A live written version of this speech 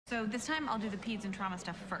So this time I'll do the peds and trauma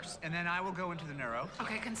stuff first. And then I will go into the neuro.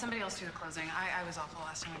 Okay, can somebody else do the closing? I was awful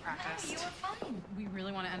last time we practiced. No, you were fine. We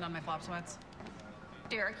really want to end on my flop sweats.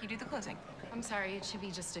 Derek, you do the closing. I'm sorry, it should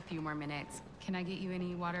be just a few more minutes. Can I get you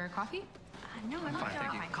any water or coffee? No, I'm Fine,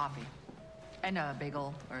 thank you. Coffee. And a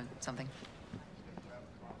bagel or something.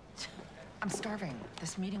 I'm starving.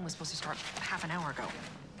 This meeting was supposed to start half an hour ago.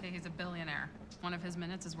 Okay, he's a billionaire. One of his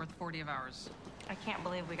minutes is worth 40 of ours. I can't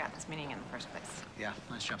believe we got this meeting in the first place. Yeah,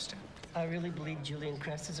 nice job, Stan. I really believe Julian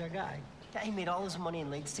Kress is our guy. Yeah, he made all his money in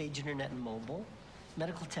late-stage internet and mobile.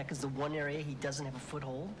 Medical tech is the one area he doesn't have a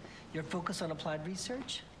foothold. Your focus on applied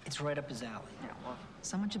research, it's right up his alley. Yeah, well,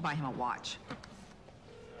 someone should buy him a watch.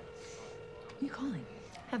 Who are you calling?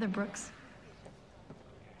 Heather Brooks.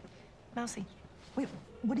 Mousy. Wait,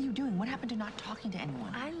 what are you doing? What happened to not talking to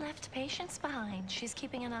anyone? I left patients behind. She's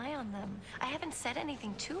keeping an eye on them. I haven't said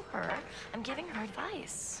anything to her. I'm giving her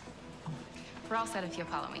advice. We're all set if you'll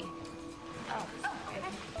follow me. Oh.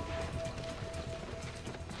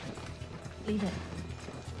 Leave it.